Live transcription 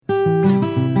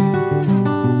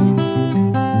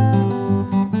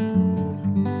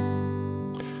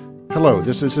Hello,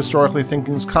 this is Historically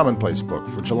Thinking's Commonplace Book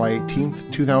for July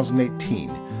 18th,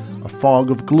 2018. A fog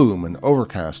of gloom and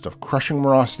overcast of crushing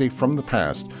morosity from the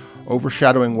past,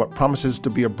 overshadowing what promises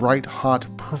to be a bright, hot,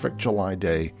 perfect July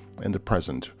day in the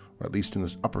present, or at least in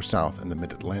the upper south and the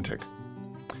mid-Atlantic.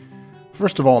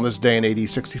 First of all, on this day in AD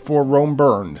 64, Rome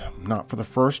burned, not for the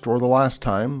first or the last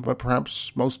time, but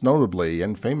perhaps most notably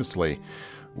and famously.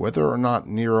 Whether or not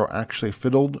Nero actually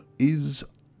fiddled is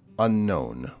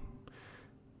unknown.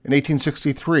 In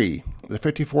 1863, the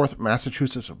 54th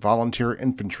Massachusetts Volunteer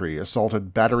Infantry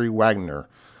assaulted Battery Wagner,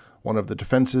 one of the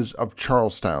defenses of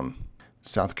Charlestown,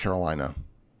 South Carolina.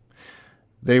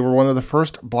 They were one of the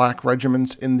first black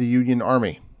regiments in the Union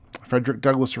Army. Frederick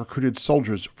Douglass recruited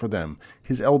soldiers for them.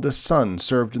 His eldest son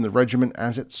served in the regiment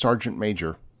as its sergeant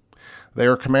major. They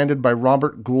are commanded by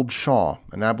Robert Gould Shaw,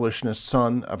 an abolitionist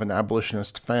son of an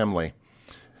abolitionist family,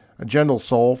 a gentle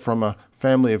soul from a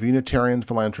family of Unitarian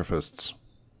philanthropists.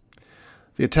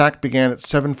 The attack began at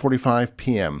 7:45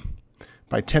 p.m.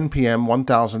 By 10 p.m.,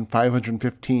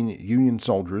 1,515 Union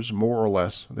soldiers, more or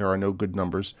less, there are no good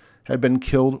numbers, had been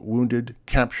killed, wounded,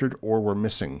 captured, or were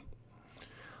missing.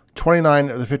 29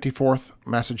 of the 54th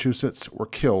Massachusetts were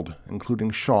killed,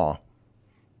 including Shaw.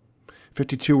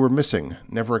 52 were missing,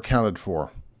 never accounted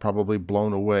for, probably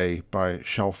blown away by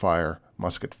shell fire,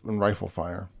 musket and rifle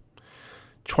fire.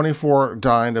 24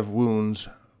 died of wounds,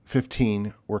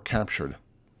 15 were captured.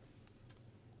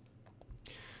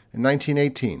 In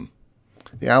 1918,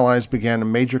 the Allies began a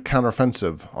major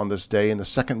counteroffensive on this day in the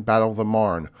Second Battle of the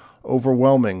Marne,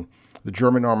 overwhelming the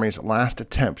German army's last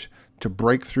attempt to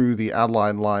break through the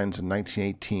Allied lines in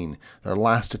 1918, their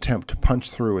last attempt to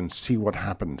punch through and see what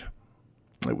happened.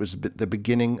 It was the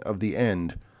beginning of the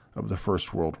end of the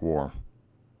First World War.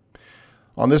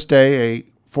 On this day, a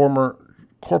former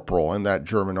corporal in that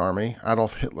German army,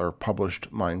 Adolf Hitler,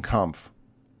 published Mein Kampf.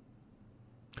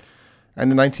 And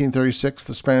in 1936,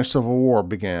 the Spanish Civil War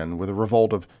began with a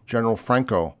revolt of General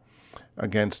Franco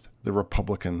against the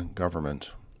Republican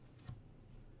government.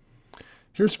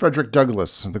 Here's Frederick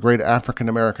Douglass, the great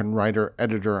African-American writer,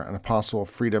 editor, and apostle of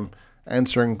freedom,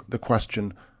 answering the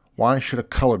question, why should a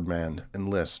colored man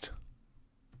enlist?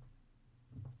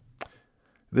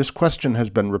 This question has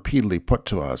been repeatedly put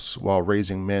to us while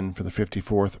raising men for the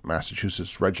 54th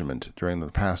Massachusetts Regiment during the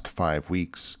past 5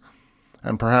 weeks,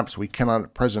 and perhaps we cannot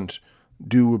at present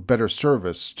do better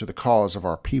service to the cause of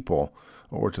our people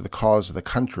or to the cause of the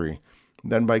country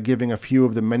than by giving a few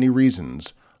of the many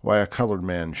reasons why a colored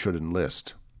man should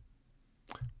enlist.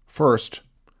 First,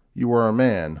 you are a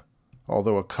man,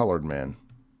 although a colored man.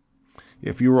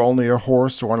 If you were only a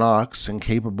horse or an ox,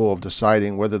 incapable of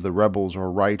deciding whether the rebels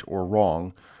are right or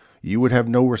wrong, you would have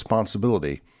no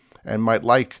responsibility, and might,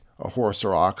 like a horse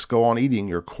or ox, go on eating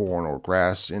your corn or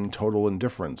grass in total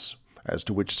indifference as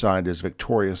to which side is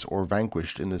victorious or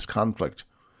vanquished in this conflict.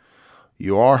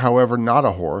 You are, however, not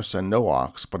a horse and no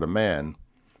ox, but a man,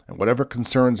 and whatever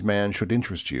concerns man should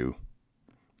interest you.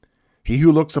 He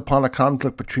who looks upon a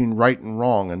conflict between right and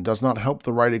wrong and does not help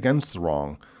the right against the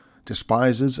wrong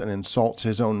despises and insults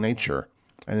his own nature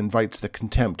and invites the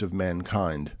contempt of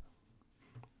mankind.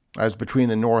 As between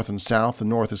the North and South, the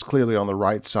North is clearly on the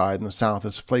right side and the South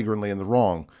is flagrantly in the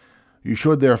wrong. You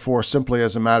should, therefore, simply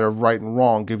as a matter of right and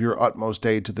wrong, give your utmost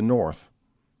aid to the North.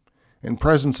 In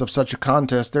presence of such a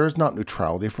contest, there is not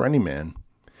neutrality for any man.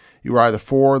 You are either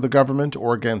for the government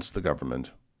or against the government.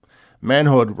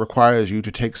 Manhood requires you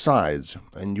to take sides,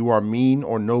 and you are mean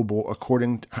or noble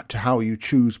according to how you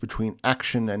choose between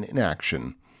action and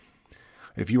inaction.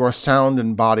 If you are sound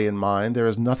in body and mind, there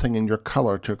is nothing in your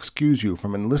color to excuse you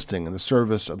from enlisting in the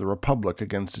service of the Republic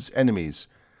against its enemies.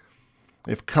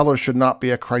 If color should not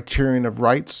be a criterion of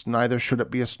rights, neither should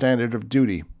it be a standard of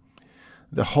duty.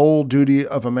 The whole duty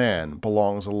of a man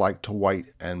belongs alike to white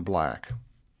and black.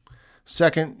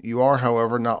 Second, you are,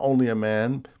 however, not only a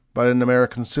man, but an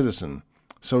American citizen,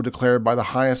 so declared by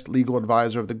the highest legal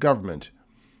advisor of the government,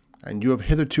 and you have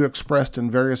hitherto expressed in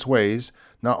various ways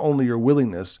not only your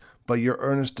willingness, but your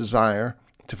earnest desire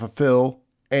to fulfill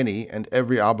any and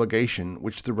every obligation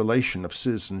which the relation of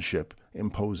citizenship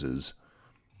imposes.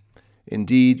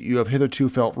 Indeed, you have hitherto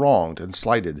felt wronged and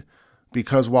slighted,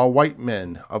 because while white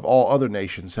men of all other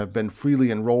nations have been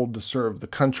freely enrolled to serve the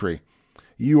country,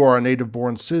 you are a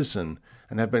native-born citizen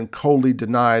and have been coldly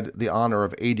denied the honor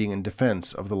of aiding in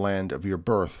defense of the land of your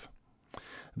birth.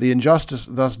 The injustice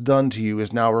thus done to you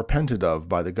is now repented of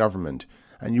by the government,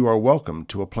 and you are welcome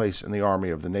to a place in the army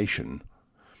of the nation.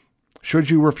 Should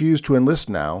you refuse to enlist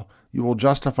now, you will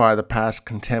justify the past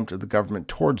contempt of the government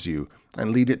towards you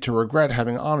and lead it to regret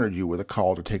having honored you with a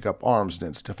call to take up arms in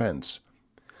its defense.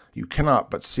 You cannot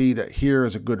but see that here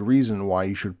is a good reason why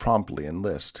you should promptly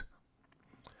enlist.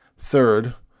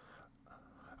 Third,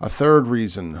 a third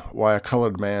reason why a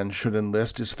colored man should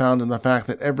enlist is found in the fact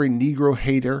that every Negro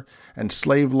hater and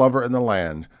slave lover in the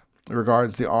land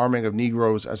regards the arming of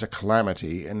Negroes as a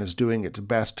calamity and is doing its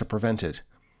best to prevent it.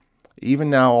 Even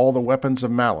now, all the weapons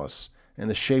of malice, in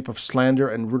the shape of slander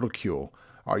and ridicule,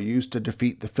 are used to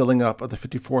defeat the filling up of the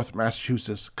 54th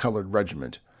Massachusetts Colored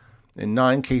Regiment. In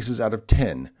 9 cases out of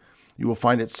 10, you will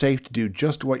find it safe to do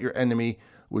just what your enemy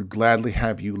would gladly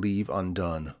have you leave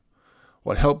undone.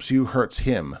 What helps you hurts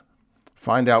him.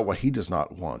 Find out what he does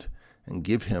not want, and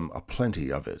give him a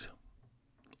plenty of it.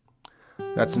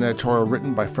 That's an editorial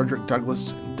written by Frederick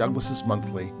Douglass in Douglass's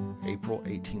Monthly, April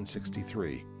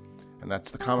 1863. And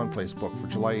that's the Commonplace book for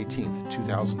July 18th,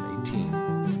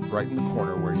 2018, right in the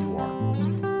corner where you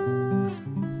are.